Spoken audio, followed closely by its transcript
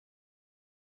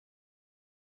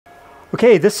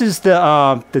Okay, this is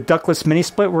the ductless mini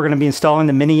split we're going to be installing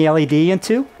the mini LED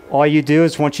into. All you do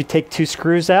is once you take 2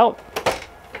 screws out,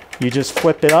 you just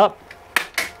flip it up.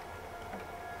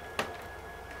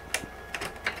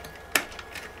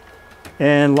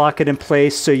 And lock it in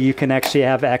place so you can actually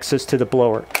have access to the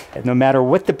blower. And no matter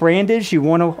what the brand is, you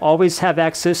want to always have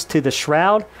access to the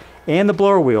shroud and the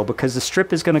blower wheel because the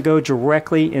strip is going to go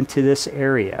directly into this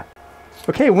area.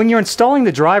 Okay, when you're installing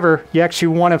the driver, you actually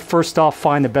want to first off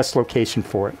find the best location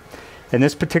for it. In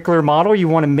this particular model, you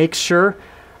want to make sure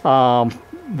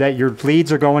that your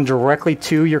leads are going directly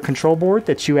to your control board,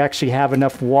 that you actually have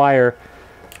enough wire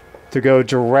to go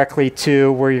directly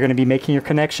to where you're going to be making your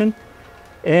connection.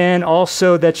 And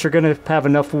also that you're going to have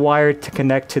enough wire to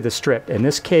connect to the strip. In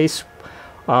this case,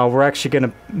 we're actually going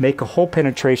to make a hole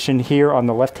penetration here on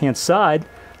the left-hand side,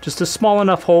 just a small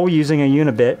enough hole using a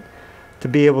unibit to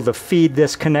be able to feed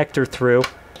this connector through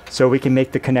so we can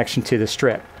make the connection to the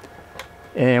strip.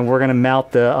 And we're going to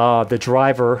mount the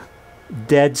driver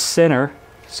dead center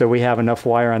so we have enough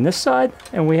wire on this side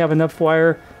and we have enough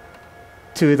wire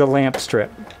to the lamp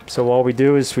strip. So all we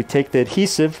do is we take the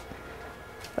adhesive,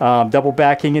 double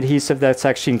backing adhesive that's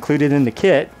actually included in the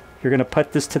kit. You're going to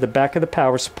put this to the back of the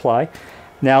power supply.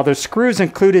 Now there's screws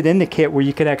included in the kit where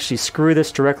you can actually screw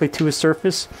this directly to a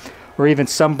surface, or even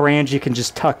some brands you can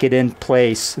just tuck it in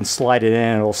place and slide it in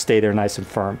and it'll stay there nice and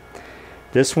firm.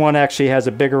 This one actually has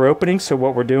a bigger opening, so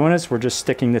what we're doing is we're just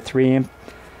sticking the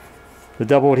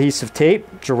double adhesive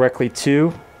tape directly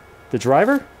to the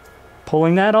driver,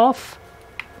 pulling that off.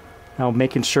 Now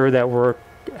making sure that we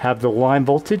have the line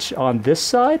voltage on this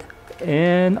side,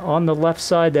 and on the left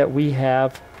side that we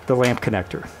have the lamp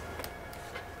connector.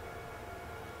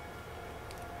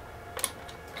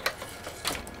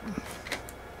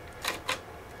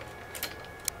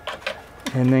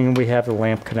 And then we have the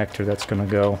lamp connector that's going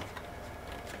to go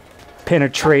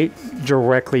penetrate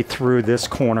directly through this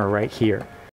corner right here.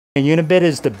 A unibit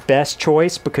is the best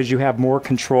choice because you have more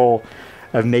control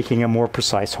of making a more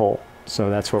precise hole. So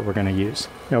that's what we're going to use.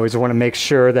 You always want to make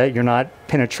sure that you're not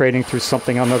penetrating through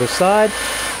something on the other side.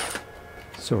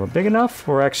 So we're big enough.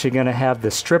 We're actually going to have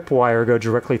the strip wire go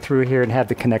directly through here and have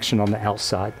the connection on the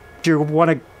outside. You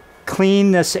want to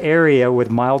clean this area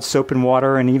with mild soap and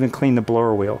water and even clean the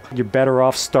blower wheel. You're better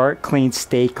off start clean,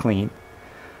 stay clean.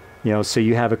 You know, so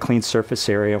you have a clean surface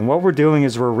area. And what we're doing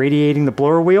is we're radiating the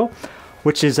blower wheel,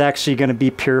 which is actually going to be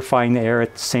purifying the air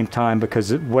at the same time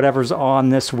because whatever's on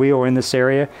this wheel or in this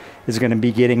area is going to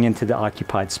be getting into the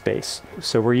occupied space.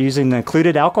 So we're using the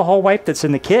included alcohol wipe that's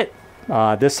in the kit.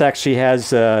 This actually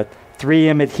has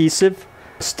 3M adhesive.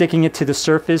 Sticking it to the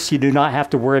surface, you do not have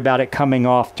to worry about it coming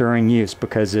off during use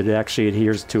because it actually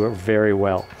adheres to it very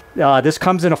well. This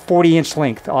comes in a 40-inch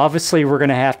length. Obviously, we're going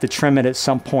to have to trim it at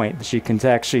some point, but you can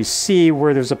actually see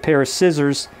where there's a pair of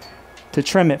scissors to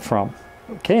trim it from.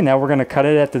 Okay, now we're going to cut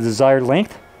it at the desired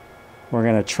length. We're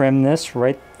going to trim this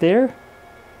right there.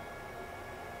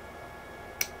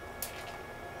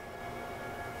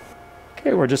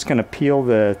 Okay, we're just going to peel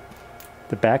the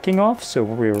backing off so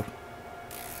we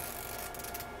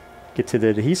get to the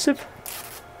adhesive.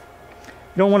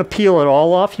 You don't want to peel it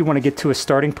all off. You want to get to a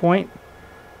starting point.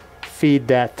 Feed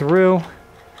that through.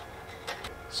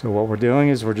 So what we're doing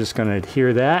is we're just going to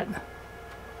adhere that.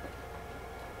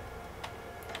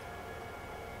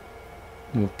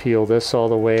 We'll peel this all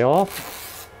the way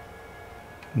off.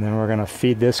 And then we're going to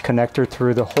feed this connector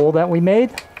through the hole that we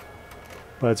made.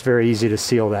 But it's very easy to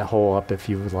seal that hole up if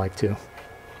you would like to.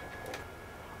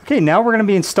 Okay, now we're going to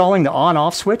be installing the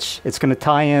on-off switch. It's going to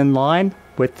tie in line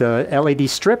with the LED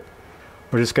strip.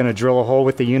 We're just going to drill a hole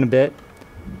with the unibit,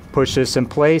 push this in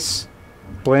place,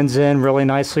 blends in really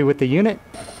nicely with the unit.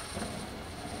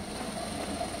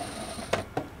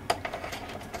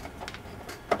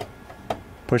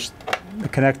 Push the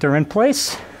connector in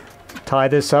place, tie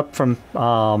this up from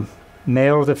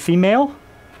male to female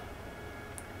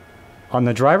on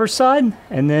the driver's side,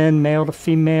 and then male to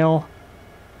female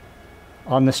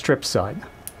on the strip side.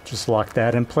 Just lock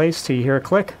that in place till you hear a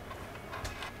click.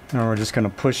 Now we're just going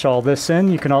to push all this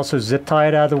in. You can also zip tie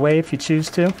it out of the way if you choose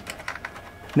to.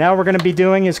 Now what we're going to be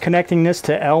doing is connecting this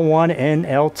to L1 and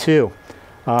L2.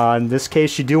 In this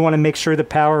case, you do want to make sure the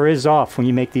power is off when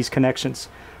you make these connections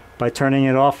by turning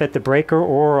it off at the breaker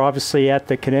or obviously at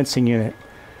the condensing unit.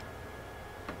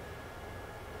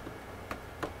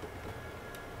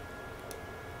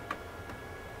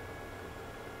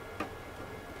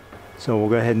 So we'll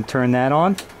go ahead and turn that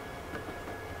on.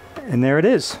 And there it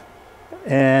is.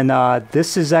 And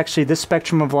this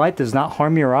spectrum of light does not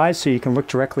harm your eyes, so you can look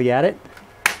directly at it.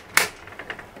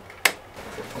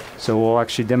 So we'll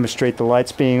actually demonstrate the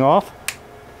lights being off.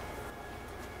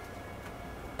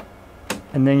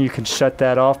 And then you can shut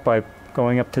that off by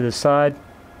going up to the side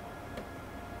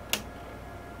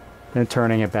and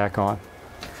turning it back on.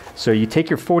 So you take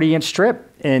your 40-inch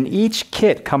strip, and each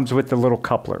kit comes with the little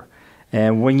coupler.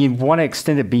 And when you want to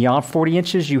extend it beyond 40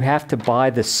 inches, you have to buy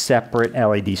the separate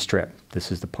LED strip.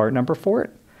 This is the part number for it.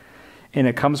 And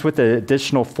it comes with an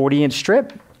additional 40-inch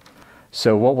strip.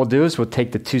 So what we'll do is we'll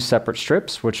take the two separate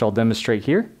strips, which I'll demonstrate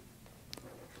here.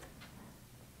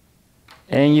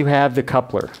 And you have the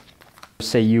coupler.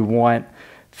 Say you want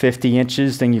 50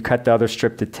 inches, then you cut the other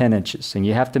strip to 10 inches. And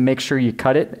you have to make sure you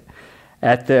cut it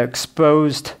at the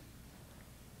exposed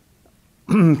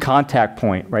contact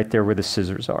point right there where the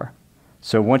scissors are.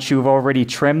 So once you've already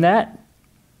trimmed that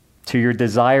to your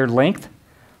desired length,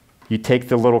 you take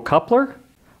the little coupler.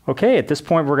 Okay, at this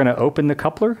point we're going to open the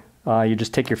coupler. You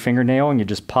just take your fingernail and you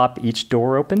just pop each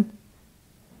door open.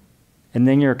 And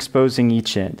then you're exposing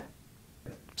each end.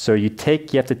 So you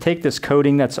have to take this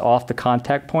coating that's off the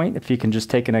contact point. If you can just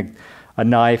take a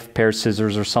knife, pair of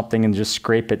scissors or something and just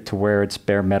scrape it to where it's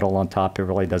bare metal on top. It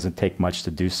really doesn't take much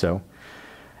to do so.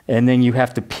 And then you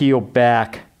have to peel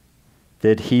back the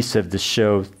adhesive to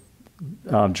show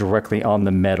directly on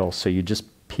the metal. So you just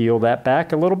peel that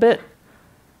back a little bit,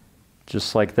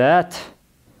 just like that.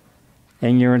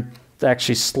 And you're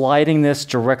actually sliding this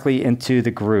directly into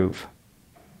the groove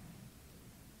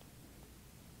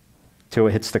till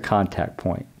it hits the contact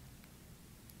point.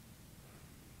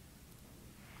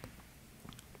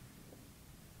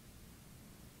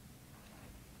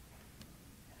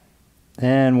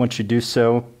 And once you do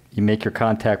so, you make your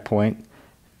contact point.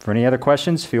 For any other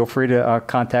questions, feel free to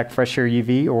contact FreshAire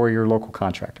UV or your local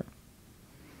contractor.